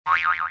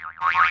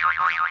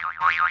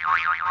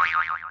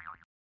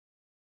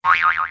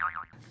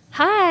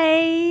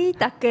嗨，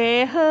大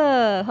家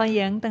好，欢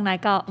迎回来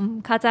到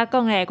较早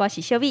讲的，我是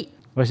小米，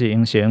我是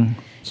英成。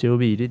小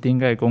米，你顶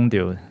摆讲到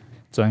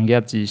专业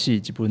知识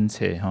这本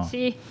册吼，是，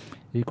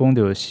你讲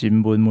到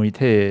新闻媒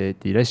体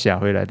伫咧社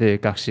会内底的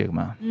角色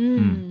嘛？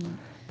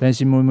但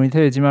新闻媒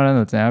体即摆咱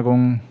就知影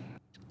讲，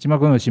即摆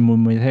讲到新闻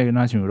媒体，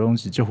哪像拢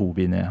是足负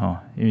面的吼，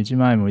因为即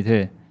摆的媒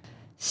体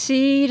是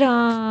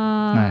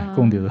啦，哎，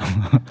讲到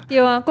对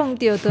啊，讲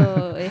到就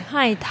会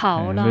害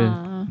头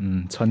啦。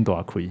喘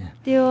大气。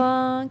对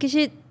啊，其实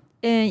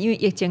因为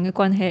疫情的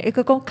关系，一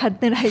个讲看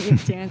得来疫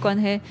情的关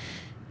系，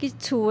去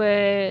厝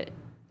的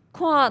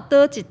看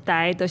倒一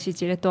台，就是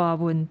一个大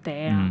问题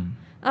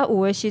啊。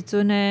有的时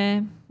阵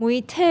呢，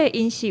媒体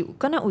因是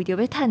敢若为着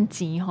要趁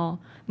钱吼，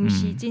毋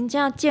是真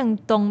正正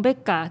当要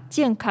甲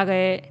正确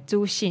的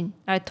资讯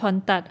来传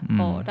达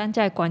互咱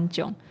遮的观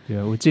众。对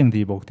啊，有政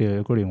治目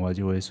的，佫另外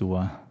一回事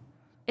啊。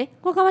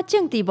我感觉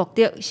政治目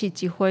的是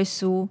一回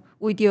事，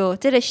为着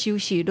即个收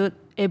视率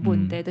的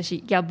问题，就是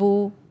业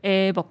务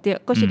的目的，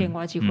佫是另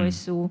外一回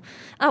事。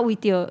为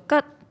着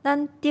甲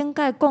咱顶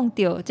摆讲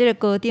到即个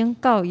高等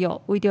教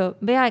育，为着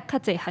要爱较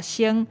侪学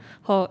生，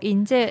互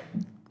因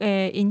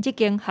因即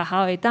间学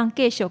校会当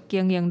继续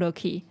经营落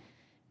去，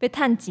要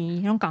趁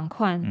钱拢共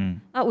款。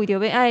为着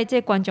要爱即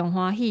观众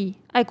欢喜，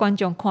爱观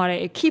众看咧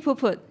会 keep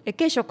up， 会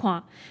继续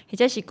看，或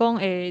者是讲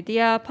会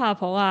伫遐拍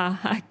婆啊，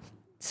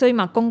所以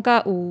嘛讲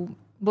甲有。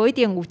无一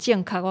定有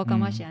正确，我感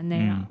觉是安尼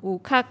啦，有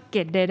较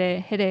激烈的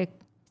迄个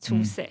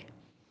趋势，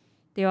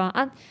对啊。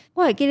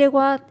我会记得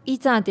我以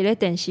前伫咧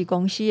电视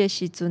公司的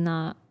时阵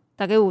啊，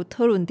大家有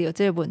讨论到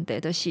即个问题，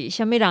就是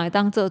啥物人会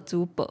当做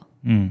主播。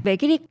袂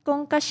记你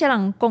讲甲啥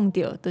人讲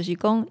到，就是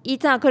讲以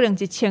前可能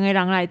1000个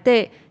人内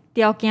底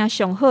条件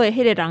上好的迄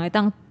个人会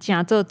当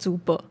正做主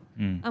播。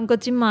毋过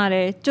即马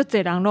咧，足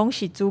侪人拢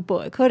是主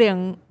播的，可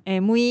能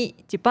每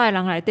100个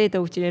人内底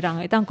都有一个人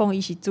会当讲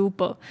伊是主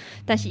播，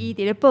但是伊伫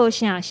咧报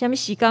啥物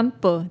时间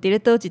报，伫咧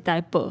倒一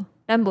台报，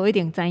咱无一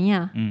定知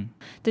影。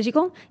就是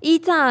讲以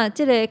前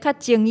即个较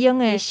精英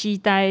的时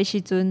代的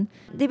时阵，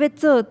你要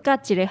做甲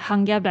一个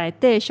行业内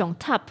底上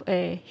top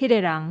的迄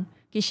个人，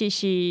其实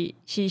是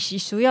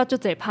需要足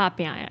侪拍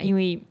拼的，因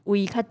为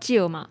位较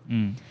少嘛。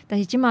但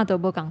是即马都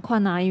无共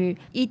款啊，因为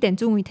以电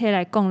子媒体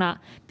来讲啦，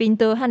频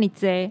道遐尼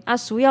济，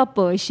需要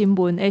报的新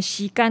闻的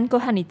时间佫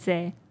遐尼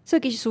济，所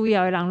以其实需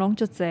要的人拢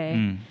足济。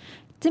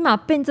即马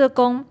变做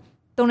讲，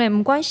当然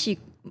毋管是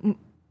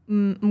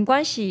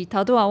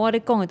头拄仔我咧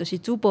讲的，就是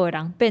主播的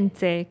人变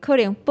济，可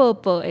能报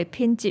的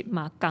品质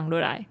嘛降落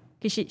来。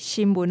其实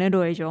新闻的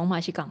内容嘛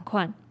是共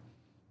款，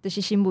就是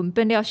新闻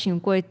变了伤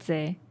过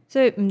济。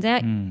所以毋知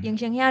影英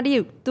生遐你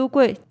有拄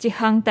过一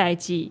项代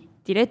志，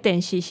伫咧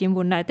电视新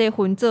闻内底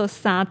分做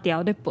3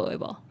条咧报的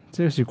无？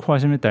这是看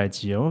什么代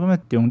志啊？我感觉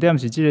重点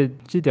是这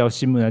条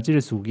新闻啊，这个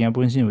事件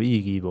本身有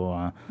意义无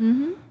啊？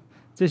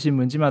这新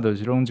闻即马就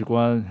是拢一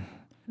寡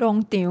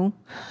农场，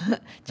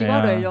一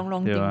寡内容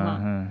农场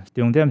嘛。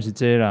重点是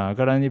这啦，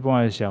甲咱一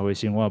般的社会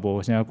生活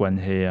无啥关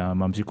系啊，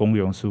嘛毋是公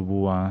用事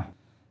务啊。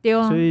对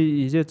啊，所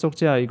以伊这作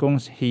者伊讲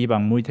希望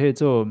媒体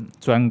做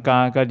专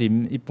家甲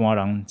恁一般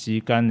人之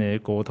间的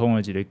沟通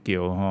的一个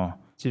桥吼，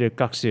这个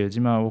角色即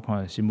马我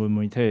看新闻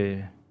媒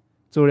体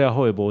做了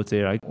好诶无济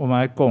啦。我嘛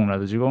爱讲啦，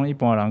就是讲一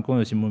般人讲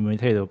到新闻媒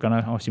体就敢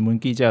若新闻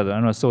记者就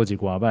安怎素质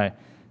偌歹，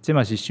这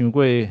嘛是伤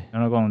过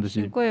安怎讲就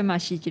是。伤过嘛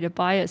是一个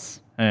bias。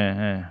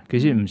其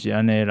实毋是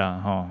安尼啦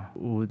吼，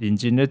有认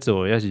真咧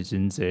做也是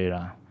真济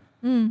啦。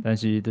但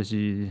是就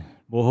是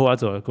无好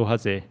做的佫较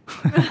济。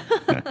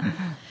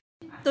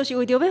就是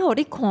为着要互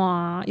你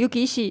看，尤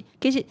其是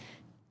其实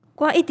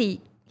我一直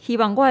希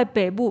望我的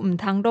爸母毋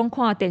通拢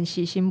看电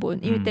视新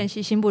闻，因为电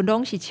视新闻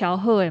拢是超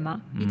好的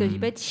嘛，伊就是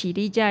要饲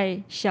你遮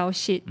的消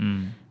息。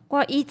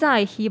我以前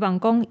会希望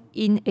讲，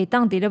因会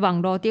当伫咧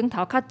网络顶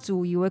头较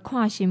自由的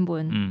看新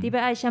闻。你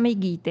要爱啥物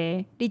议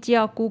题，你只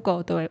要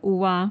Google 就会有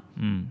啊，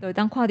就会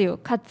当看到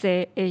较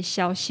侪的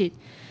消息。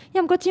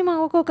毋过即摆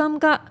我佫感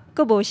觉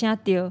佫无啥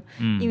对，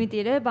因为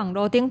伫咧网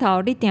络顶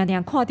头，你定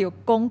定看到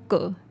广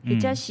告，或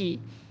者是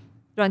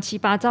乱七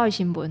八糟的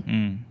新闻，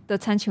就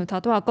亲像头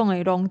拄仔讲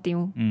的农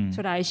场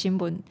出来的新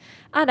闻，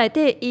内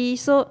底伊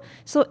所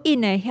引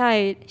的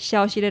遐个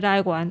消息的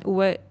来源，有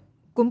的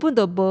根本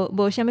就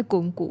无啥物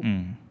根据，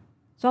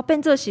所以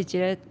变做是一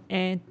个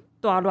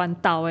大乱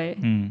斗的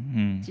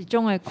一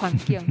种的环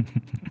境，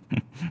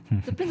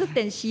就变做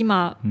电视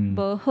嘛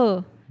无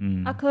好，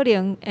可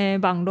能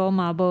网络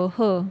嘛无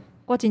好，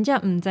我真正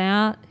毋知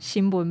影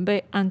新闻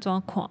要安怎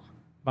看。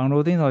网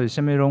络顶头是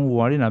啥物拢有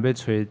啊！你若要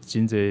找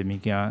真侪物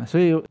件，所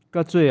以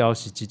到最后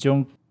是一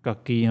种家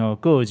己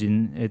个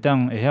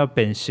人会晓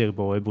辨识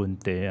无的问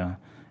题啊。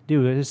你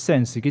有迄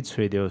sense 去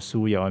找到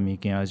需要的物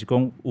件，是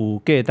讲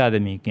有价值的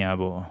物件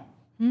无？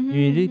因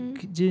为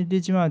你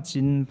即马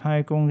真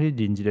歹讲去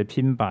认一个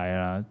品牌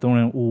啦，当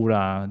然有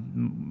啦。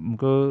毋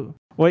过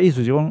我的意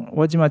思是讲，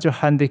我即马就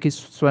罕得去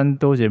选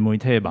倒一个媒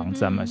体的网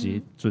站，还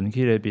是准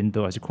去个频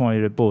道，还是看迄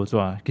个报纸。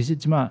其实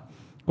即马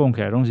讲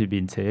起来拢是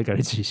面册甲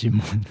你饲新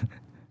闻。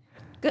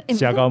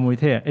社交媒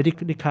体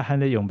你较罕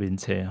咧用面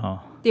册吼？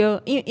对，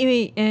因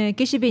为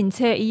其实面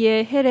册伊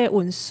的迄个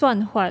运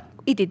算法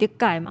一直伫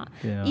改嘛。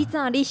以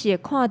前你是会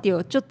看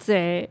到足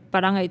侪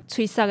别人会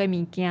吹杀的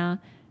物件，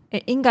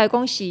应该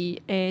讲是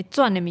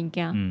转的物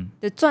件，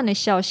就转的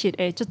消息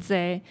会足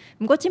侪。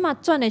毋过即马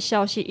转的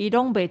消息伊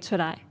拢袂出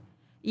来，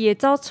伊会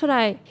走出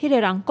来迄个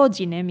人个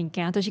人的物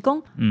件，就是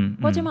讲，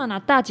我即马若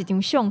搭一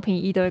张相片，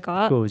伊就会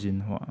甲我个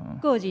人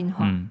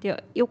化，对。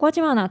因为我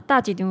即马若搭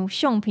一张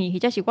相片，或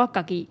者是我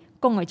家己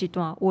讲的一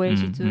段话的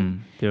时阵，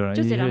对啦，伊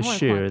个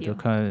share 都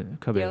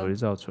较袂互你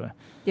走出来。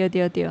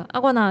对。啊，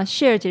我若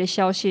share 一个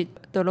消息，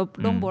都拢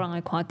无人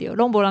会看到，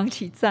拢无人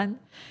起赞。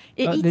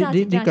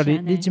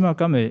你即马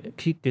敢会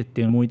去特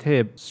定媒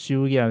体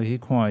首页去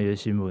看伊个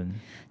新闻？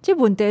即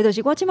问题就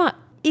是我即马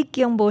已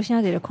经无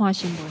啥在看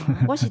新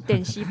闻，我是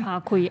电视拍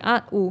开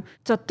啊，有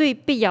绝对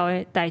必要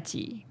的代志，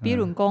比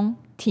如讲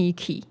天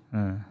气，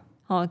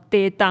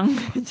地动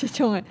即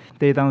种的。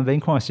地动免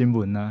看新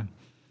闻啊，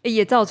伊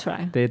会走出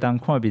来。地动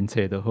看面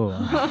册就好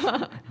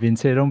啊，面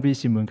册拢比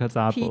新闻较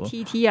早报。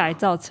PTT 也会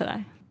走出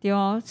来。对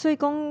啊，所以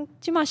讲，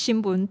即马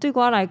新闻对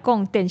我来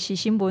讲，电视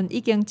新闻已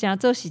经真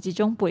做是一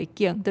种背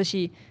景，就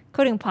是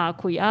可能拍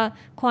开啊，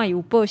看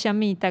有报啥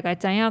物，大概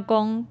知影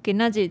讲今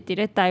仔日伫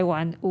咧台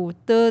湾有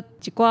倒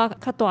一寡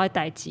较大的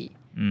代志，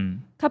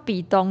较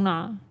被动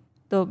啦，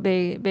都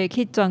袂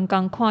去专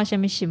工看啥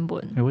物新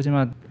闻。我即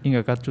马应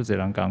该甲足侪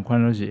人共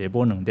款，拢是下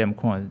晡2点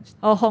看。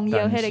红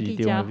叶迄个记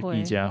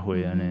者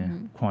会安尼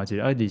看一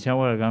下，而且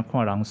我来讲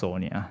看人数尔，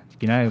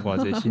今仔日偌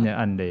侪新的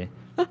案例。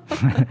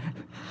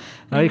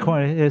你看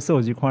迄个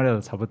数字看了就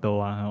差不多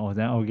啊，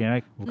知影今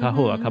仔有较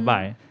好啊，较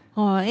歹。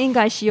应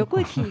该是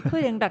过去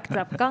可能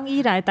60天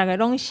以来，大概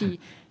拢是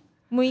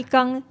每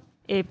工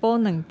下晡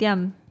2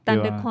点，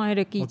等咧看迄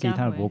个记者会。我其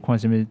他无看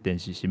啥物电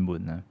视新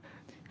闻啊。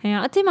系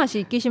啊，这嘛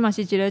是其实嘛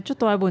是一个足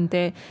大的问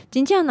题。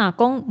真正若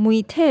讲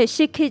媒体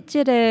失去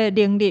即个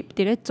能力，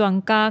伫咧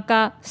专家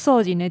甲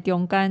素人的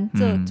中间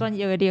做专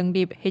业的能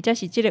力，或者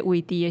是即个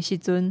位置的时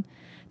阵，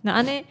那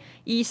安尼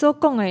伊所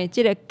讲的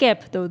即个 gap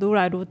就愈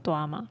来愈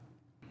大嘛。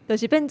就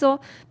是变做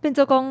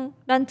讲，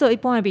咱做一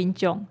般的民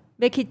众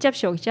要去接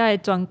受遮个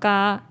专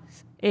家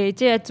的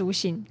即个资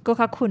讯，搁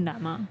较困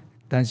难嘛。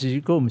但是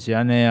搁毋是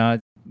安尼啊，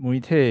媒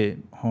体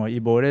伊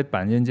无咧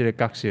扮演即个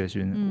角色的时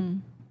阵，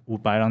有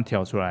别人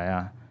跳出来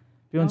啊。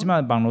比如即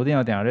摆网络顶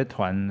定定咧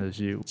传，就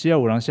是只要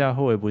有人写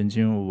好的文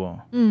章有无？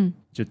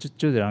就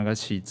侪人甲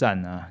起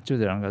赞啊，就侪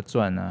人甲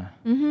转啊。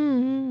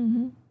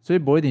所以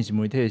无一定是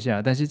媒体写，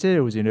但是这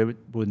有一个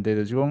问题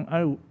就是讲，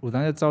有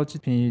当时走即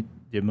篇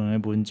热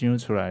门的文章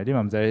出来，你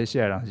嘛毋知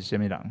写的人是啥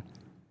物人？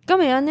敢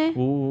会安尼？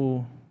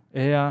有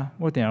会啊，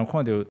我定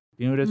看到朋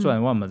友咧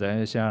转，我毋知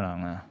影写人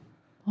啊。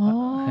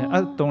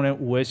当然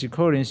有的是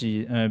可能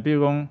是比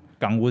如讲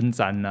共温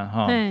站啦，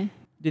吼，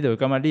你就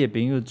感觉你的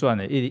朋友转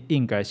的，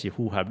应该是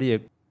符合你的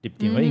立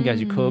场，应该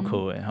是可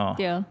靠的吼。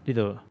你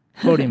就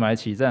可能买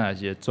起站还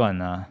是会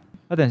转啊。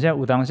但是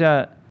有当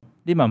下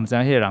你嘛毋知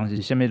影迄个人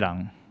是啥物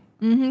人。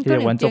可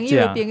能朋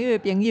友的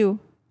朋友，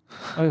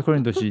可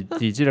能就是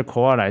伫即个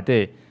壳仔内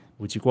底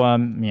有一寡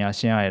名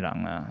声的人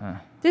啊。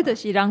这就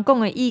是人讲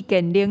的意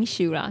见领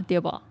袖啦，对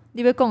无？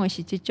你要讲的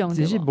是即种，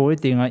其实无一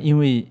定啊，因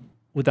为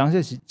有当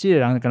时是即个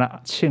人敢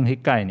若称迄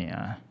概念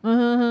啊，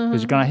就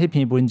是敢若迄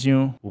篇文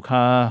章有较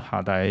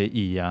下台的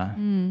意啊。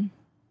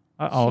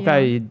后盖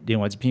另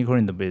外一篇可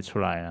能就袂出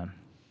来啊。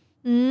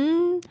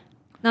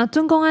那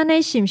准讲安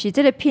尼是毋是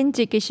即个品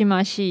质其实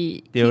嘛是？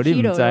对，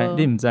你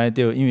毋知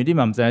对，因为你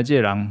嘛毋知影即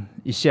个人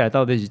伊写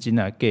到底是真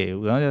还假，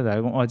有人就来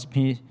讲即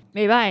篇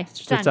袂歹，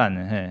最赞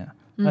的嘿。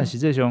但实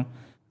际上，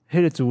迄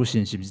个资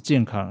讯是毋是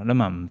正确，咱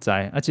嘛毋知。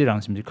即个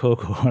人是毋是可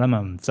靠，咱嘛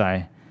毋知。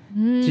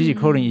只是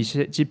可能伊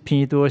即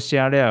篇拄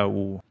写了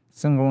有，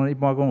算讲一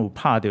般讲有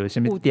拍到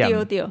啥物点，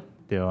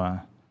对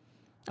啊。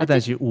但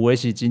是有的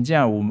是真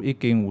正已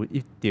经有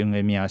一定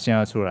的名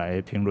声出来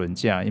的评论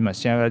者，伊嘛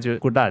写个就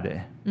骨力的，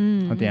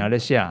定定咧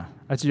写。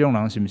即种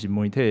人是毋是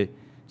媒体，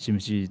是毋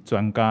是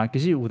专家？其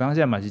实有当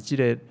时嘛是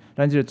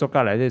咱即个作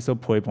家内底所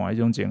批判迄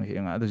种情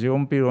形啊，就是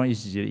讲，比如讲伊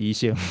是一个医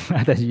生，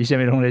但是伊啥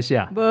物拢咧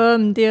写，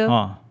毋对，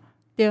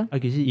对。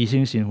其实医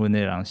生身份的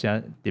人写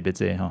特别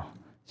济吼，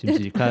是毋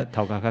是较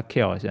头壳较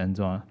巧是安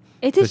怎？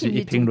这是毋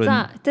是自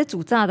早？这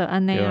自早就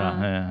安尼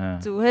啊，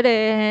自迄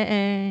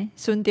个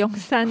孙中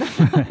山啊，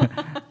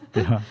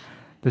对啊，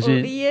就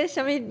是伊个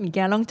啥物物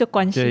件拢足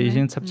关心。对，医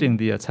生插政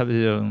治啊，插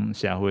这种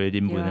社会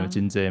人文有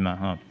真济嘛，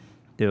吼，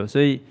对，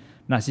所以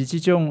若是即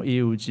种伊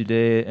有一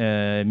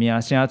个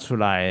名声出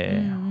来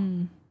的，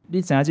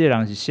你知影即个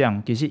人是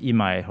啥？其实伊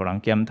嘛会互人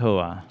检讨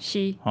啊，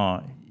是，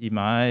伊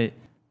嘛会，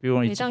比如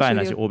讲伊一摆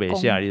若是黑白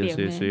写，你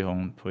就随互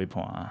批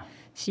判啊。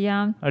是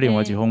啊。另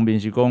外一方面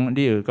是讲，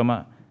你会感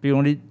觉，比如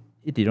讲你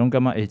一直拢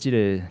感觉，即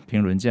个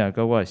评论者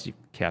甲我是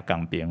徛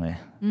共边的，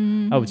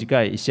有一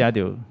摆伊写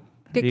着，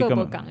你感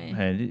觉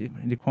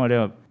你看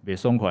了袂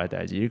爽快的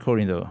代志，你可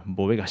能就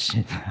无要甲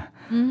信。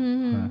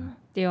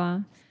对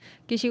啊。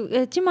其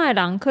实即摆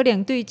人可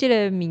能对即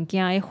个物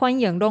件的反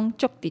应拢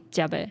足直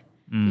接的，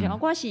就是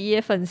我是伊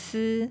的粉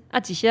丝，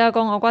一时仔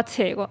讲我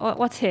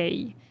找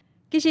伊，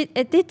其实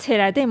伫册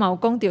内底嘛有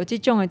讲到即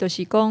种的，就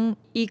是讲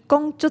伊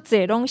讲足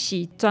侪拢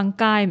是专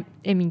家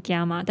的物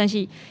件嘛，但是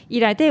伊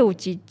内底有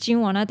一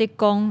章啊，伫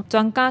讲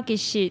专家其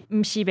实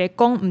毋是袂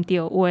讲毋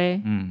对话，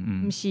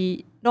毋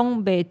是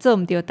拢袂做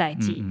毋对代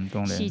志，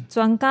是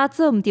专家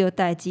做毋对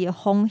代志的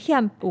风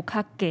险有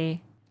较低，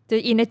就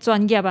是因的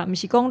专业啊，毋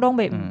是讲拢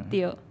袂毋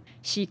对，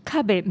是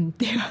较袂毋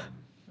对。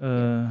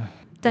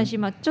但是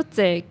嘛，足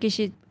侪其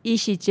实伊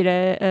是一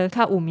个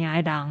较有名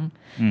的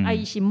人，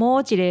伊是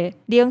某一个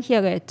领域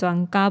的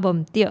专家无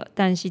毋对，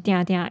但是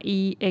定定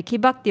伊会去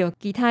捌着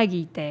其他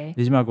议题。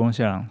你即摆讲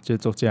啥人？即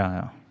作者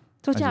啊？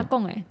作者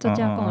讲的，作者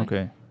讲的。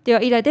Okay. 对，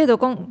伊内底就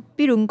讲，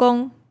比如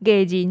讲艺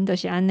人就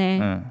是安尼，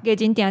艺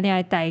人定定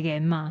会代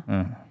言嘛。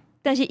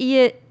但是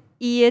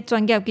伊的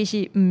专业其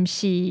实毋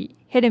是迄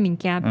个物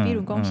件，比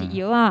如讲是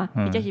药啊，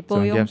或者是保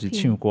养品。专业是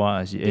唱歌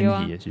还是演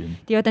戏的时阵？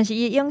对，但是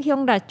伊影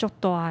响力足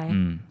大的。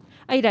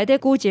伊内底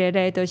举一个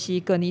咧，就是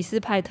葛尼斯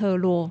派特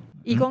洛。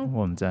伊讲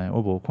我毋知，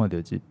我无看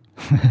到这。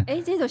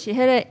这就是迄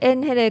个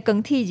演迄个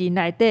钢铁人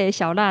内底的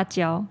小辣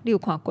椒，你有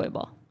看过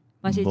无？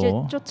嘛是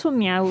足出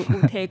名，有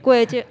摕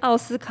过即奥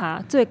斯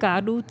卡最佳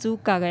女主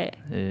角的，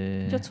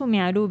足出名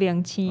的女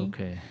明星。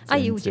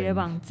伊有一个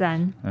网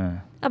站，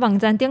网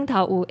站顶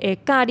头有会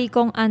教你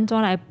讲安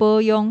怎来保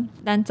养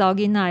咱查某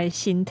囡仔的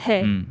身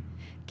体。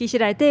其实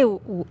内底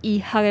有医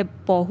学的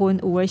部分，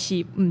有的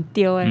是毋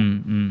对的，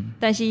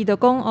但是伊就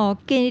讲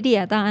建议你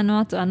也当安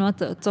怎做安怎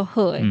做做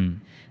好的。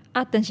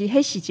但是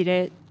迄是一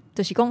个，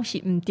就是讲是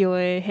毋对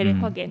的迄个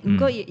发言，毋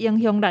过伊影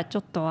响力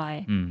足大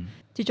的，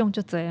即种足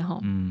侪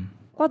吼。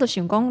我就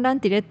想讲，咱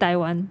伫咧台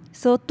湾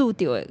所拄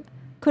着的，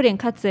可能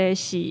较侪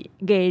是艺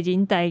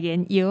人代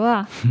言药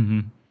啊。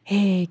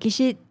其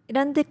实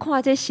咱伫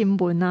看这新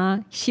闻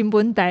啊，新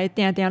闻台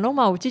定定拢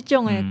嘛有即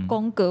种的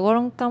广告，我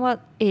拢感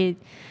觉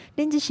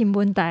恁这新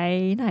闻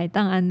台哪会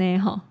当安尼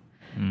吼？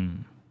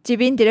一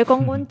面伫咧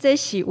讲，阮这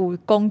是有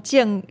公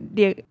正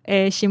力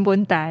的新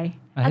闻台。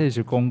迄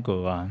是广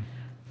告啊！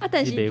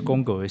但是卖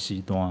广告的时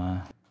段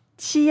啊。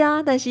是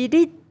啊，但是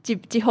你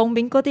一方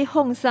面搁伫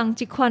放送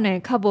即款的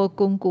较无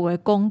根据的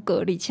广告，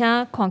而且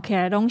看起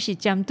来拢是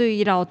针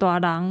对老大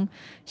人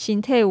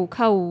身体有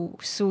较有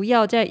需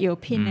要这药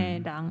品的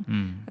人，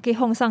去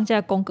放送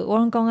这广告，我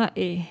拢感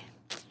觉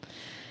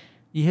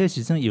伊迄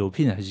是算药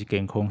品还是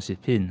健康食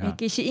品啊？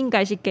其实应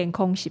该是健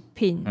康食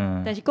品，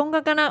但是讲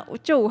到敢若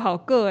足有效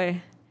果的，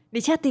而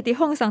且直直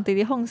放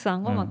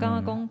送，我嘛感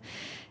觉讲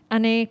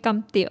安尼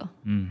敢对。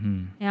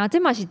这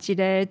嘛是一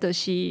个，就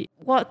是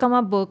我感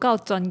觉无够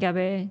专业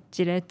的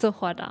一个做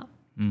法啦。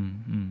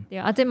对，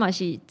这嘛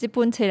是这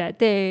本册内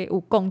底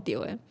有讲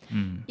到的。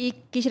伊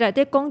其实内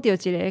底讲到一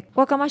个，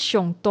我感觉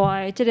上大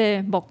的这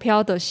个目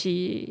标，就是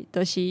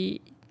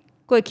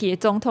过去的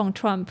总统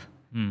Trump。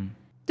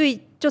对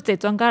足侪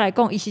专家来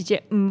讲，伊是一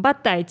个毋捌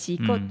代志，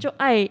佮足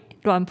爱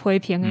乱批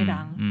评的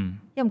人。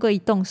要毋过伊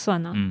当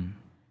选啊。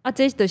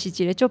这就是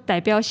一个足代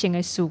表性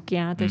的事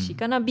件，就是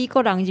敢若美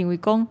国人认为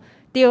讲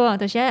对啊，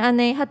就是爱安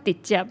尼较直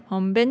接，毋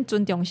免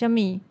尊重啥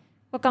物。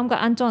我感觉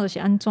安怎就是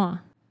安怎。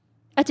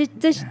这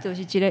就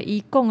是一个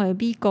伊讲的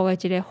美国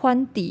的一个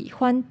反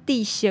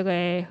帝式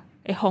的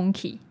风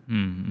气。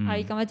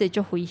伊感觉这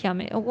足危险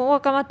的。我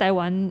感觉台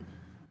湾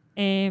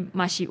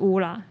嘛是有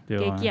啦，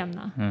加减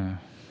啦。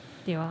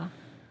对啊。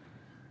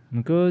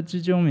毋过即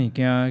种物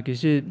件其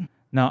实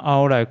若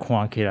后来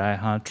看起来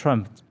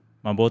Trump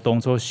嘛无当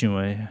初想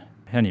的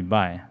遐尼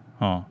歹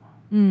吼。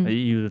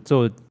伊有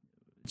做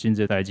真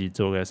侪代志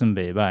做个算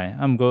袂歹。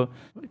毋过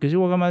其实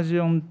我感觉即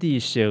种知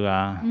识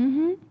啊，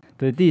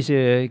对知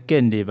识的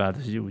建立啊，就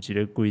是有一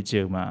个规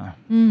则嘛。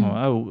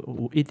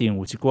有一定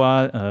有一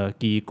寡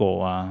机构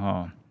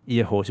啊，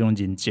伊会互相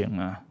认证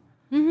啊。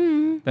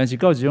但是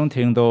到一种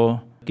程度，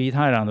其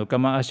他人就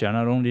感觉啥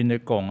拢恁咧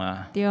讲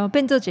啊，对，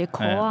变做一个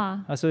苦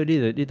啊。所以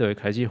你就会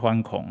开始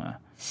反抗啊。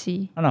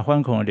是。若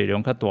反抗的力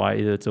量较大，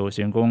伊就造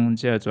成讲，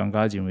这个专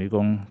家认为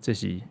讲这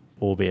是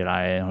学袂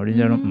来的，恁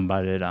这拢毋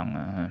捌的人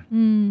啊。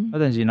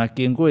但是若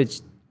经过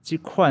即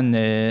款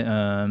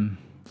的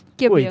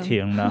过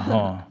程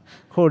啦，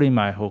可能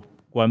嘛会互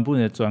原本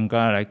的专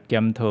家来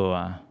检讨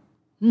啊。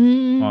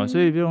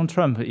所以比如讲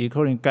Trump 伊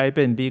可能改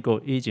变美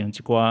国以前一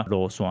寡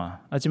路线，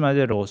即摆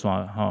这路线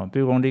比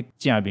如讲你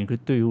正面去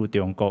对付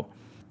中国，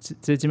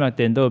这即摆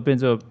颠倒变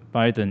做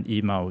拜登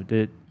伊嘛有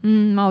咧，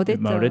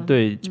嘛有咧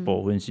对一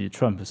部分是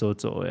Trump 所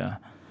做的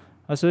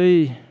啊。所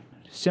以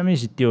啥物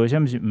是对的，啥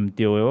物是毋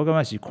对的，我感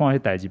觉是看迄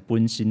代志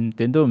本身，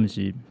颠倒毋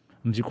是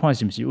看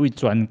是毋是为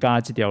专家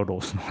即条路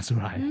线出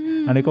来。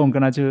安尼讲敢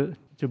若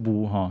就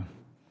无吼。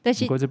但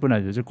是不过这本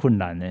来就是困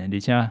难的，而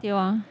且对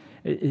啊。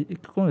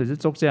讲的是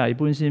作者，伊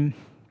本身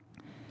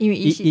因为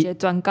伊是一个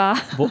专家，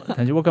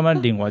但是我感觉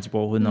另外一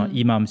部分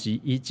伊嘛毋是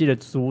伊即个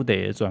主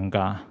题的专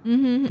家，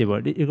对无？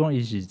你讲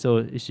伊是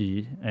做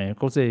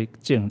国际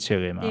政策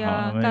的嘛，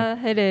甲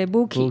迄个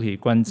武器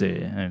管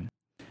制的。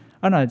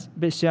若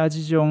要写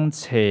即种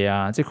册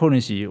啊，这可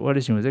能是我咧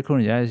想，这可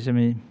能是啥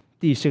物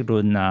知识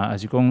论啊，还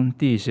是讲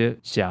知识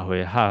社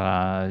会学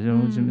啊，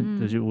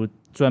就是有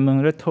专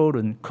门咧讨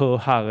论科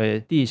学的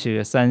知识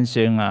的产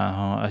生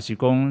啊，还是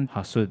讲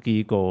学术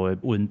机构的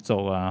运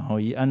作啊，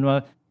伊安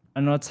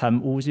怎参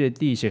与这个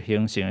知识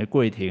形成的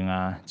过程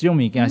啊，这种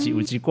物件是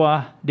有一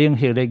寡领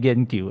域咧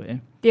研究的。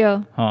对，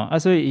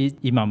所以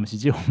伊嘛毋是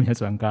这方面的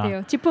专家。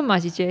对，这本嘛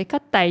是一个较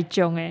大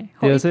众的，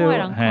对，所以一般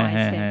人看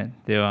的册。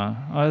对啊，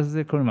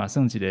这可能嘛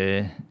算一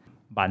个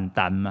漫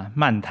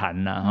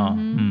谈啦，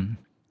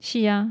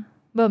是啊，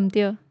无毋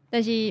对，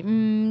但是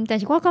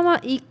我感觉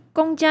伊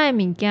讲遮的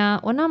物件，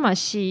我那嘛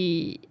是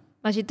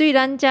对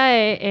咱遮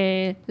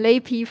的lay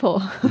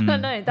people，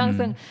咱会当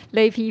算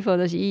lay people，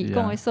就是伊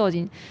讲的素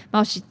人，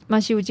嘛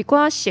是有一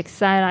寡熟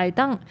悉来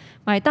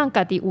嘛会当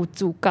家己有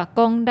自觉，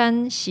讲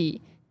咱是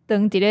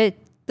当伫咧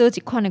倒一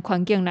款的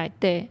环境内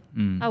底，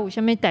有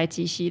啥物代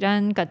志是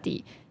咱家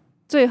己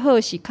最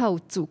好是较有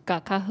自觉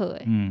较好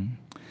的。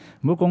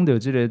要讲到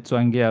即个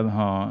专业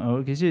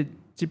其实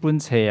即本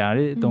册啊，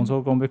你当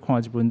初讲要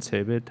看即本册，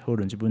要讨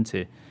论即本册，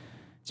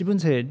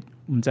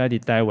毋知伫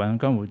台湾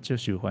敢有接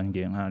受欢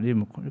迎啊？你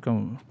敢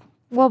有？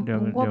我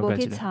无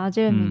去查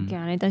即个物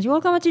件咧，但是我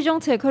感觉即种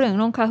册可能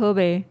拢较好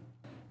卖。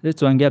这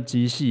专业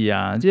知识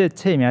啊，即个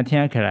册名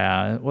听起来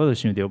啊，我就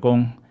想着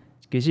讲，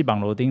其实网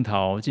络顶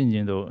头进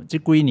前就即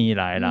几年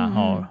来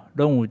啦，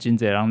拢有真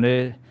侪人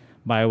咧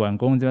埋怨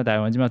讲，即台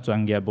湾即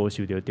专业无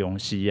受到重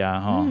视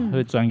啊，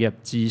迄专业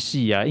知识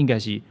啊，应该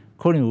是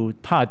可能有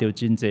拍着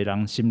真侪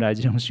人心内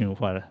即种想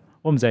法啦。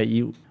我毋知伊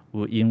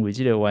有因为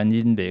即个原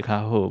因袂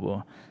较好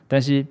无，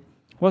但是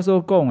我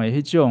所讲的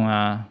迄种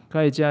啊，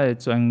甲伊遮的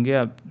专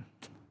业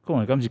讲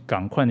的敢是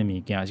共款的物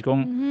件，是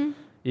讲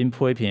因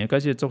批评，甲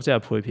即个作者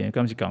批评，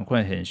敢是共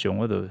款的现象，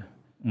我就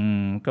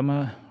感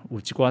觉有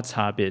一寡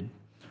差别。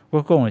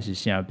我讲的是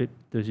啥？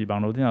就是网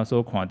络顶头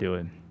所看到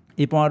的，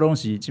一般拢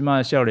是即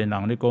摆少年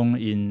人咧讲，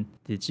因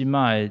伫即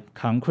摆的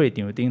工课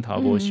场顶头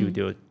无受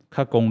到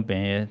较公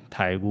平的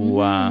待遇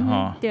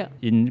啊，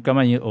因感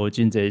觉因学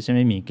真侪啥物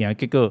物件，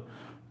结果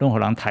拢互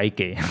人抬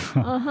价，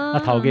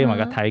头家嘛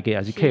甲抬价，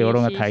还是客户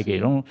拢甲抬价，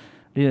拢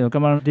你就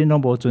感觉恁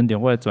拢无尊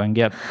重我的专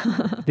业，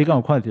你敢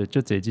有看到足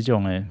侪即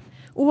种的？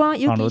有啊，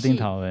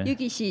尤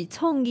其是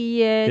创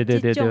意的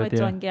即种的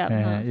专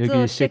业，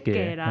做设计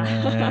啦，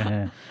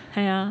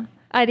系啊，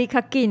爱你较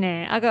紧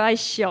的，搁爱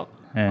俗，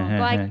搁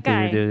爱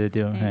改，对，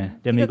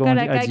连咪讲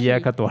爱字啊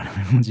较大，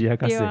讲字啊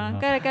较细，对啊，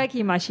改来改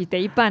去嘛是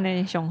第一版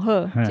的上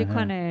好，即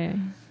款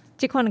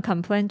的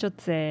complaint 足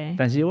侪。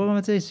但是我感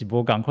觉这是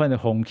无共款的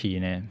风气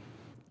呢。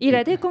伊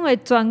内底讲的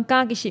专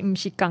家其实毋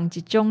是共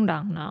一种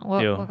人啦，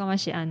我感觉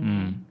是安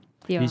尼。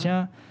而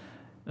且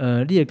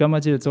你会感觉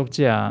这个作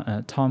者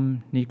Tom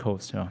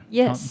Nichols 啊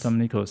 ，Tom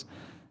Nichols，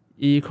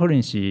 伊可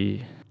能是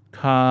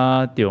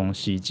较重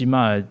视即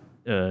摆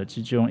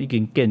即种已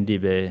经建立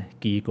的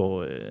机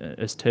构的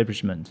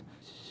establishment，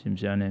 是毋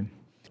是安尼？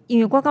因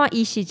为我感觉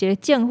伊是一个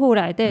政府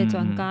内底的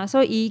专家，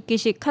所以伊其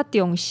实较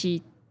重视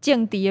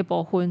政治的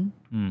部分。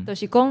就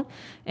是讲，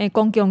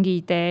公共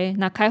议题，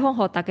若开放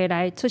互大家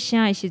来出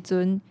声的时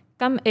阵，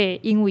敢会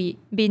因为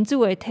民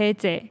主的体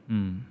制，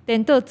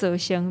颠倒造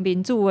成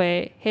民主的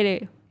迄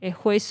个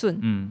毁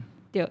损。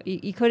对，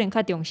伊可能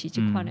较重视即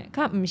款的，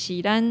较毋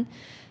是咱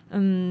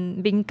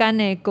民间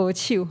的歌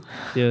手。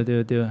对，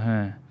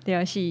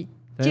对，是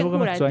政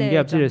府内底的专家。专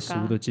业这个词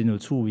就真有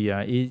趣味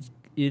啊！伊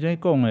咧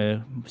讲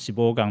的是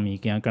无共物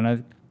件，敢若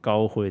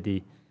交汇伫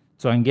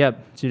专业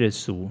这个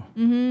词。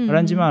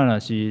咱即摆若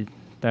是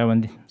台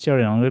湾少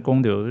年人咧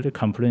讲到咧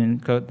complain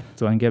甲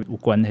专业有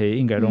关系，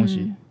应该拢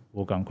是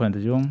无共款。就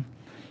是讲，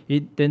伊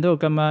颠倒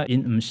感觉因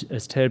毋是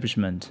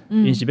establishment，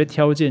因是要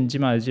挑战即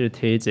摆即个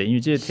体制，因为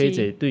即个体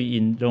制对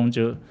因拢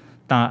就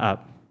打压，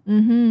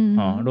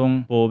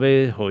拢无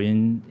要互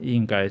因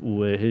应该有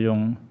的迄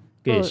种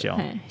介绍，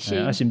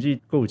甚至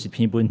佫有一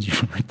篇文章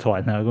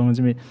传啊，讲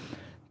什物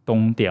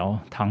东调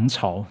唐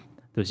朝。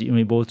就是因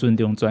为无尊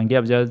重专业，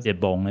才会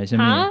忘的什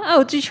么？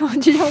有这种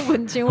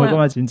文章我感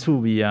觉真趣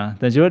味啊！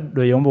但是我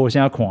内容无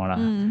啥看啦，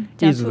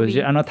意思就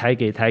是安怎抬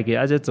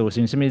价，再造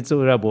成什么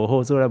做了无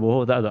好，就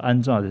安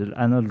怎就是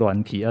安怎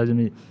乱去什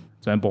么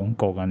全亡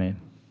国安尼。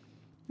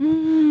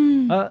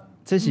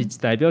这是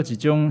代表一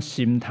种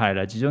心态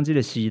啦，一种这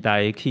个时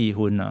代的气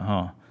氛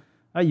啦，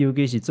尤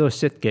其是做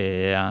设计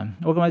的啊，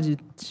我感觉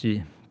是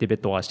特别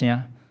大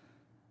声。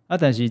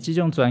但是这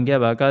种专业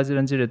啊，甲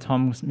咱这个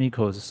Tom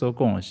Nichols 所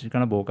讲的是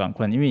敢若无共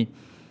款，因为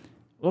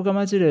我感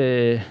觉这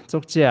个作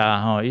者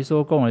伊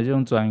所讲的这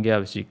种专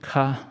业是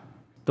较，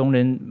当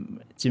然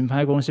真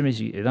歹讲什么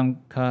是会当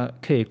较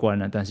客观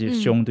啦，但是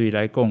相对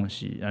来讲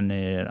是安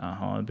尼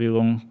啦，比如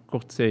讲国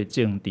际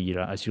政治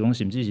啦，还是讲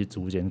甚至是自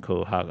然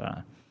科学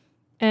啊。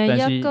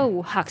抑佫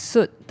有学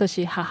术，就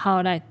是学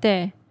校内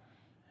底，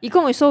伊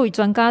讲的所谓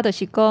专家，就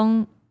是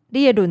讲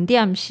你的论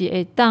点是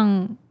会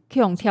当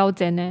去互挑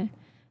战的。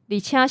而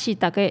且是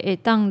大家会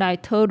当来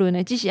讨论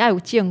的，只是要有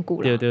证据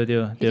啦。对，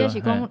而且是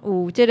讲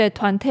有即个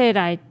团体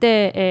内底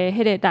的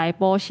迄个内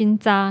部审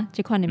查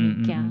即款的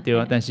物件。对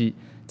啊，但是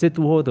这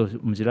拄好就是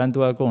毋是咱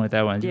拄仔讲的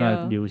台湾即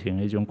摆流行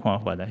的迄种看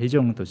法啦。迄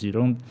种就是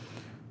拢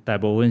大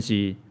部分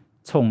是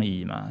创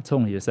意嘛，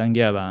创意的产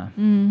业啊，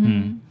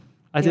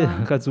这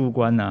较主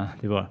观啊，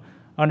对无？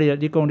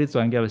你讲你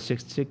专业设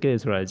计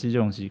出来，即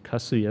种是较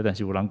水啊，但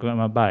是有人感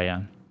觉歹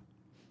啊，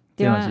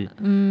对啊，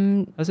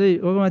所以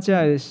我感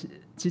觉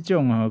即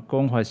种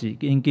讲法是，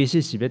因其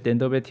实是要颠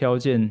倒要挑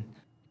战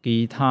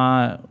其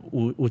他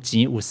有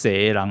钱有势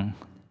的人，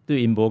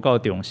对因无够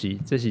重视，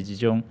这是一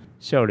种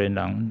少年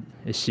人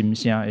的心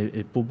声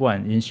会不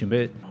满，因想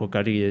要互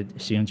家己的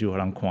成就互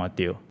人看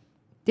到。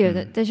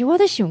对，但是我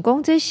在想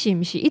讲，这是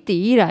毋是一直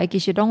以来其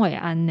实拢会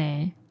安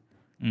尼？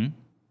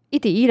一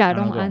直以来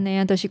拢安尼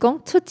啊，就是讲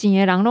出钱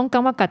的人拢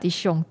感觉家己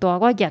上大，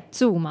我业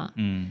主嘛。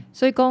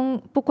所以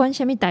讲不管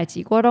啥物代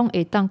志，我拢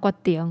会当决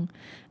定。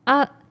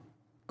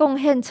贡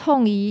献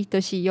创意，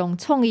就是用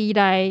创意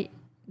来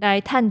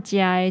趁食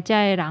的，遮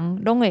的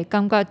人拢会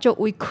感觉足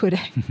委屈的，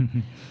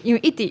因为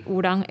一直有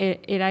人会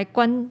来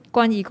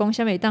管伊讲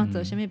啥物会当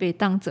做，啥物袂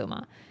当做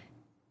嘛。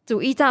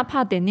自以早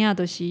拍电影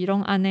就是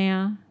拢安尼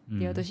啊，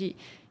对，就是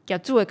业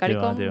主会甲你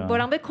讲，无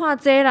人要看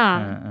这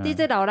啦，你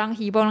这老人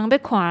戏无人要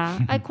看啦，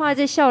爱看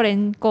这少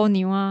年姑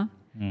娘啊，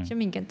啥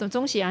物件都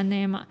总是安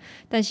尼嘛。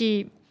但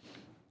是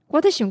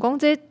我在想讲，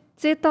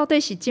这到底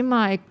是即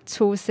卖的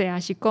趋势，还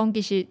是讲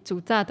其实自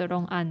早就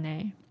拢安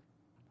尼？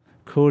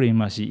可能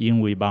嘛是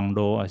因为网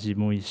络还是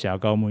社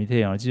交媒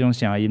体即种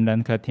声音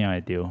咱较听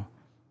会到，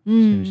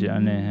是毋是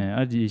安尼？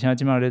而且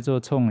即卖咧做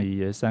创意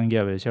的产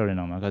业的少年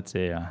人嘛较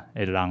济啊，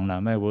的人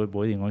啦，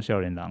无一定讲少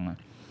年人啊。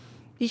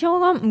而且我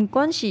讲，毋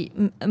管是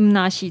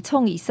若是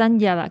创意产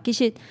业啊，其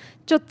实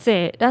足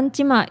济咱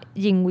即马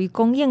认为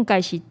讲应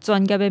该是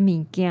专业的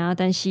物件，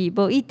但是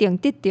无一定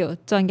得到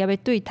专业的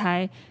对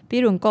待。比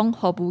如讲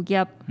服务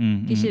业，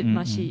其实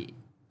嘛是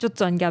足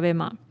专业的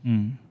嘛。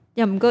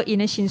也毋过因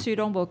的薪水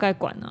拢无介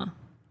悬啊。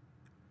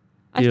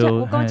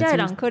有讲遮个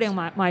人可能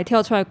嘛会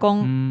跳出来讲，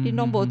恁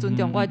拢无尊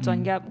重我的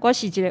专业。我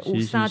是一个有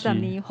30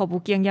年服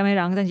务经验的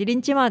人，但是恁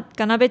即马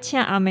敢若要请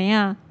阿妹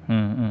啊，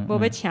无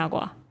要请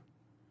我。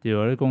对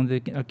啊，你讲这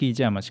记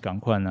者嘛是共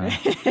款啊，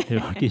对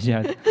吧？记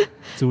者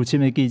资深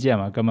的记者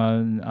嘛，感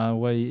觉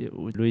我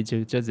有累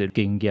积遮侪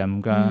经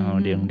验甲能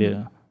力，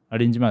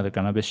恁即马就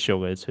敢若要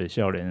俗的找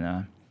少年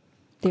啊。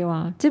对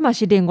啊，这嘛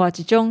是另外一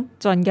种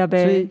专业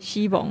的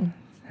希望。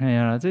嘿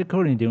啊，这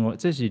可能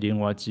这是另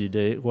外一个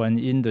原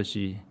因，就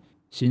是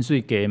薪水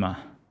低嘛。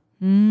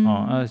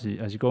还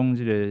是讲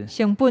这个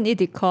成本一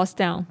直 cost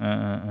down。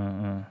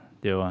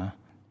对啊。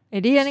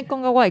你安尼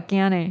讲到我会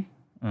惊呢。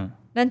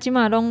咱即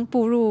马拢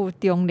步入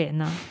中年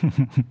啊，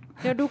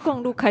愈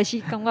讲愈开始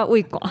感觉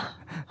畏寒。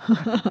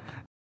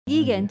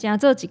语言真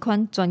做一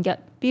款专业，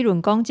比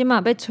如讲即马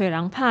要找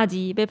人拍字，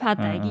要拍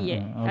台语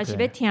的，还是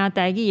要听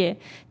台语的。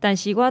但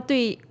是我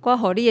对我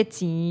互你的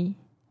钱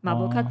嘛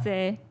无较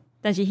济，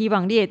但是希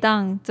望你会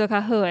当做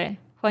较好的，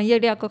翻译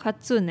了佫较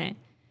准的。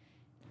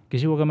其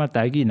实我感觉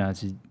台语若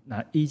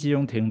以即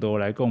种程度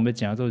来讲，要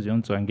真做一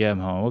种专业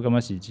吼，我感觉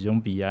是一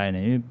种悲哀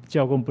呢。因为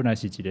照讲本来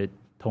是一个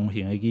通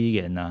行的语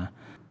言啊。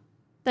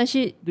但是，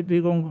你比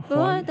如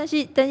讲，但是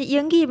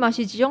英语嘛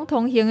是一种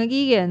通行的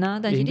语言啊，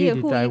但是你的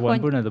台湾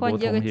本来就无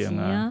通行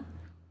啊。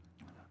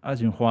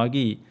像华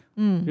语，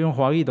比如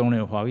华语当然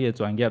有华语的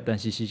专业，但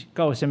是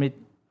到什么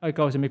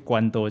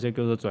关度才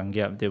叫做专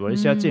业，对无？你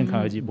写正确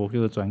的字无叫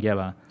做专业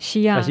啊。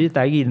是啊。但是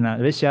台语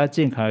要写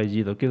正确的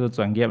字就叫做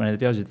专业，那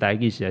表示台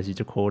语实在是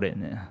足可怜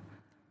的。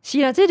是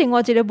啊，这另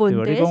外一个问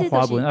题。你讲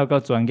华文到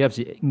专业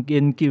是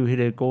研究迄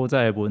个古早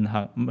的文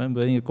学，无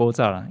那个古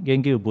早啦，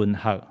研究文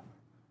学。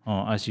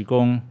还是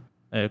讲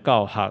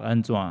教学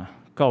安怎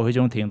到迄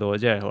种程度，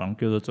才会互人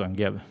叫做专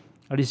业。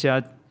你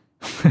写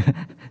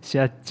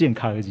正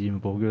确的字，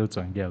无叫做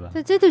专业啊。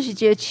这就是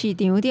一个市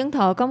场顶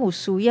头，敢有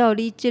需要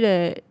你这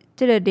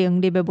个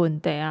能力的问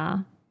题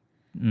啊。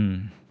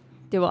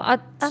对吧？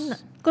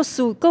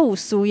佫有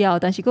需要，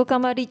但是佫感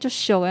觉你足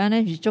俗的，安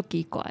尼是足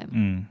奇怪。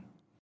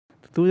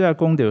拄则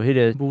讲到迄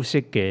个武设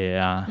计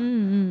啊，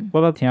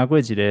我捌听过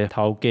一个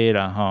头家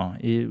啦，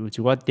伊有一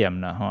寡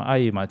店啦，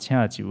伊嘛请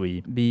一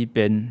位美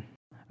编，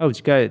有一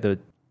届就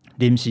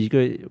临时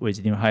去画一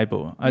张海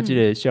报，即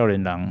个少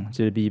年人，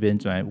即个美编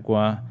全有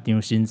寡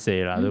张心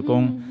势啦，就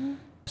讲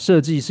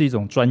设计是一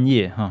种专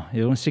业，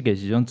有种设计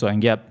是一种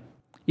专业，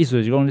意思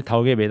就是讲你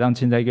头家袂当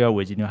凊彩叫我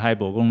画一张海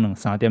报，讲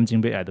2-3点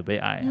钟要爱就要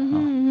爱。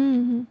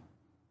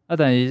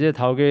但是这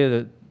头家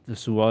就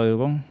需要就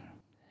讲。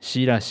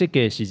是啦，设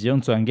计是一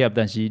种专业，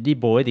但是你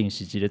无一定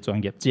是一个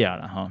专业者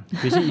啦，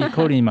其实伊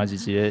可能嘛是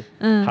一个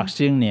学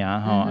生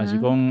尔，还是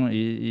讲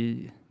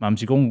伊嘛毋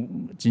是讲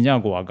真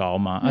正外高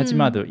嘛，即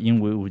马就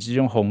因为有即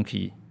种风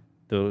气，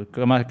就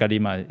感觉家己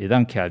嘛会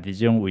当徛伫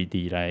即种位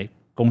置来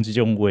讲即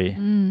种话。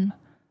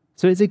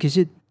所以这其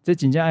实这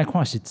真正爱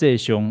看实际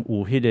上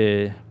有迄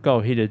个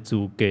到迄个资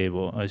格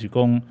无，还是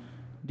讲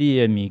你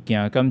的物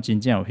件敢真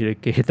正有迄个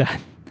价值。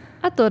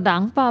就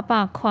人百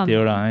款。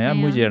对啦，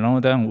每一个人都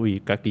当为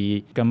家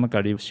己感觉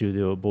家己受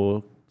到无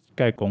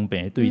介公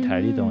平的对待，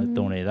你当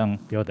然当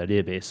表达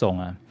你的袂爽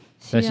啊。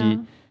但是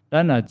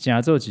咱若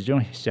真做一种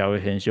社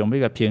会现象，要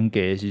甲评价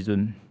的时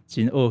阵，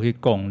真恶去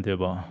讲，对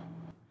无？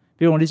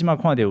比如讲你即摆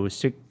看到有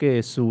设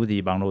计师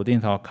伫网络顶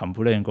头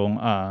complain 讲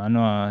啊，安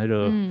怎迄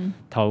个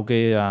头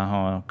家啊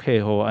吼，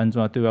客户安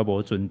怎对我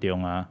无尊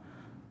重啊，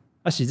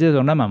实际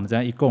上咱嘛毋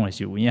知伊讲的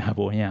是有影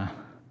无影，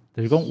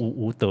就是讲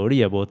有道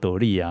理啊，无道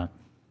理啊。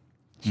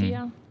是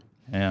啊，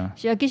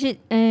是啊，其实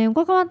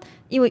我感觉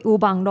因为有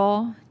网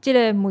络即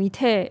个媒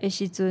体的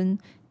时阵，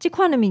即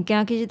款的物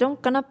件其实拢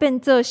敢若变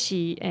做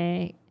是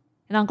人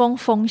讲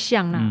风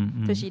向啦，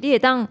就是你会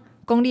当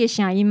讲你的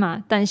声音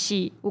嘛，但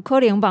是有可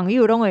能网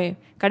友拢会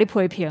甲你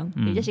批评，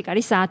或者是甲你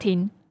杀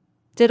听，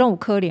这拢有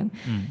可能。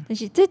但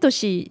是这都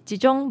是一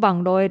种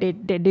网络的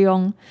力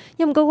量，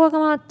要毋过我感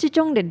觉即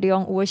种力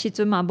量有的时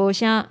阵嘛无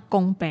啥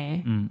公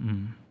平。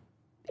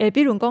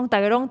比如讲，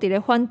大家拢伫咧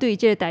反对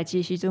即个代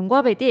志时阵，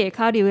我袂伫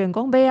下骹留言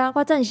讲袂啊，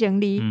我赞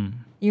成你，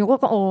因为我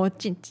讲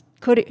真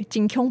可能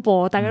真恐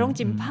怖，大家拢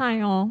真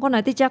歹哦。我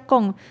若伫遮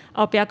讲，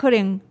后壁可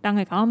能人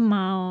会甲我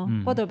骂哦，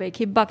我都袂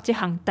去捌即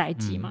项代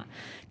志嘛。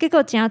结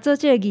果真做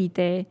即个议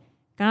题，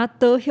敢若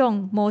倒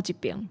向某一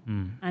边，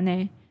安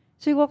尼。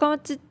所以我感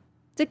觉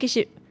这其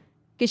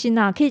实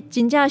若去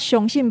真正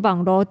相信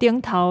网络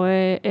顶头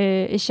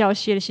的消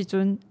息的时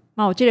阵，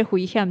嘛有即个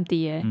危险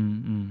伫诶。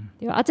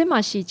对啊，这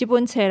嘛是即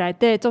本册内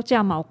底作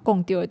者嘛有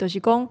讲到的，就是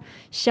讲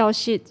消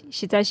息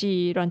实在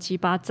是乱七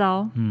八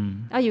糟。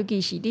尤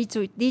其是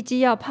你只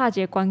要拍一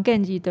个关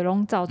键字，就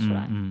拢走出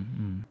来。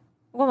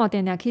我嘛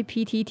定定去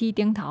PTT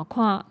顶头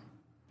看，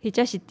或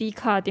者是 D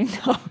卡顶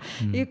头，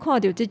你看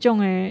到即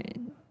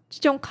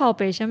种靠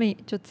背啥物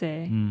足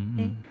济。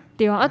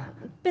对啊，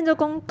变做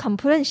讲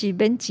complain 是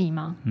免钱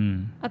嘛。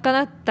敢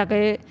若大家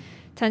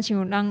亲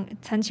像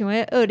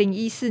迄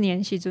2014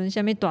年时阵，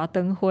啥物大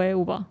灯会有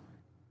无？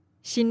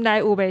心内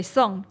有袂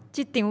爽，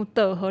即张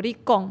道互你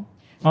讲。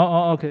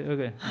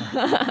OK，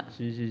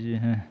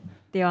 是，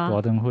对啊，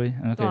大灯会，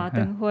大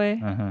灯会，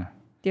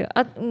对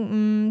啊，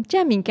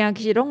这物件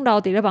其实拢留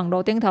伫咧网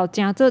络顶头，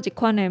真做一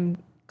款的，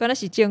敢若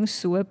是情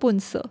绪的本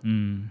色。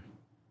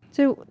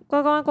所以我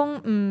感觉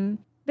讲，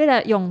要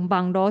来用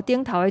网络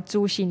顶头的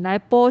资讯来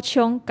补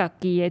充家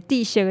己的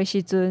知识的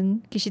时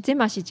阵，其实这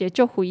嘛是一个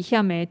足危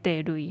险的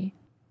地雷。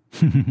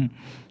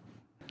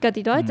家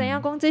己都爱知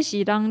影讲，这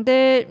是人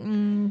在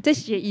这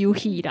是个游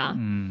戏啦。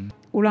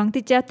有人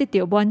伫遮得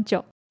到满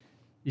足。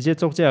伊这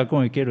作者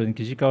讲的结论，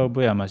其实到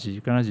尾啊嘛是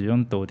敢若是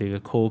种道德的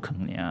考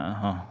验尔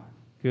吼。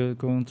叫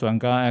讲专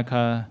家爱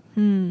较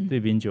对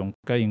民众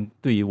甲因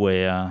对话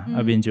啊，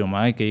民众嘛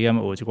爱加减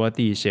学一寡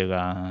知识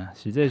啊。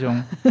实际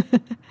上，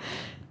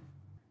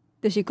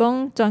就是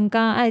讲专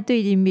家爱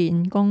对人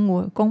民讲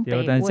话讲白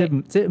话。但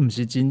这毋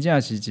是真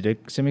正是一个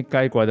什物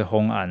解决的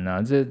方案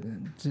啊！这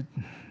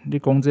你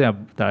讲这也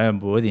大家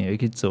无一定会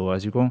去做啊。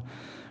是讲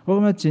我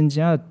感觉真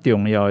正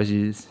重要的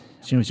是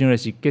想的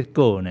是结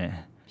果呢。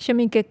什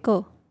么结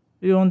果？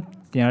你讲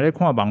定咧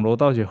看网络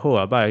到底是好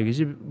啊歹，其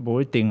实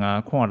无一定啊。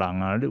看人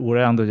啊，有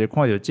的人就是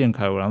看到正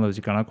确，有人就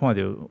是敢若看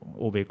到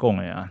黑白讲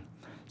的啊。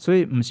所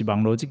以毋是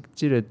网络即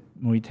个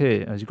媒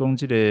体，而是讲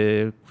即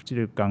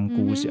个工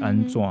具是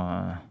安怎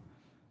啊？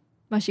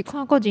嘛是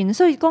看个人，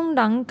所以讲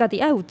人家己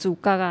爱有自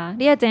觉啊。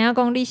你爱知影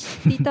讲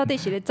你到底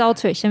是咧找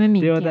找啥物物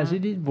件？对，但是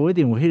你无一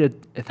定有迄个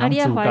会通自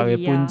觉的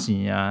本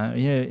钱啊。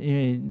因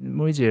为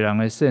每一个人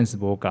的 sense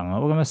無共啊。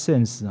我感觉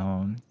sense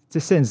吼，这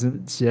sense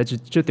实在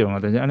就重要，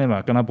但是安尼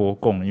嘛敢若无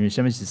讲，因为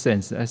啥物是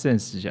sense？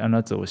 sense 是安怎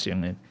造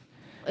成的？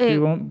比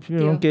如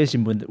讲假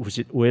新闻，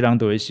有的人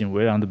就会信，有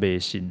的人就袂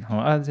信。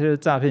这个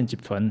诈骗集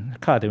团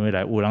敲电话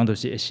来，有人就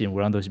是会信，有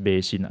人就是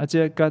袂信。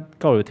这甲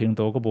教育程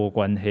度佫无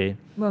关系。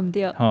无毋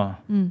对。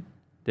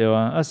对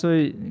啊，所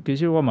以其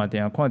实我嘛定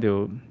看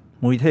到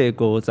媒体的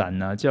高赞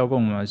啊，照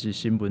讲嘛是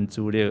新闻资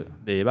料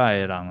袂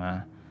歹的人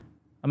啊，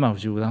嘛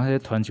有人喺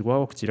传一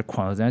我一个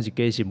看到知影是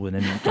假新闻的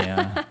物件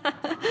啊。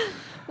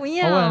有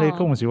影哦。我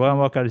讲是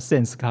我家己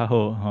sense 较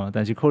好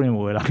但是可能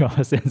有的人讲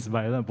我 sense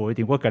歹，无一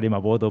定，我家己嘛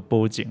无得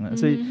保证啊。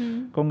所以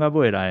讲到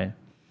尾来，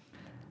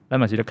咱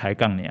嘛是咧开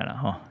讲尔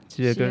啦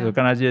即个就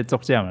敢若即个作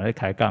者嘛咧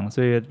开讲，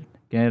所以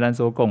今日咱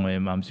所讲的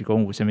嘛，毋是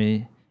讲有啥物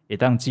会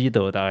当指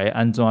导大家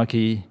安怎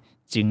去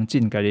精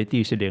进家己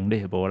知识能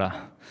力，无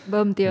啦，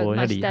无毋对，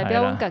嘛是代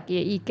表阮家己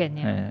的意见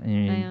尔。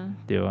因为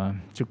对啊，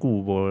即久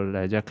无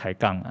来遮开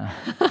讲啊。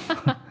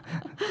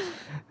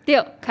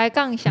对，开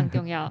讲上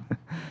重要。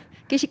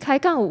其实开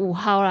讲有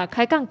效啦，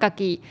开讲家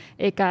己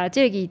会甲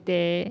即个议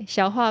题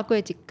消化过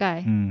一届，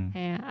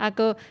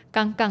搁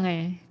讲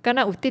的，敢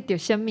若有得到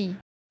啥物？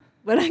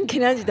无咱今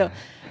仔日就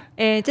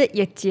这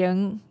疫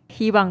情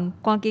希望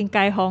赶紧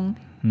解封。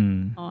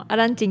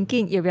咱真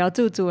紧疫苗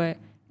自助的。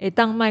会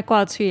当莫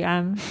挂喙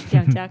安，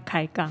踮遮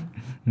开讲。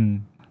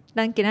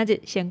咱今仔日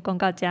先讲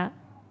到遮。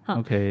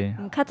OK。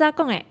较早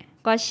讲的，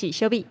我是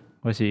小米，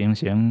我是英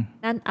雄。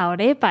咱后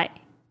礼拜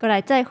过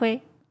来再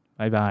会。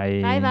拜拜。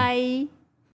拜拜。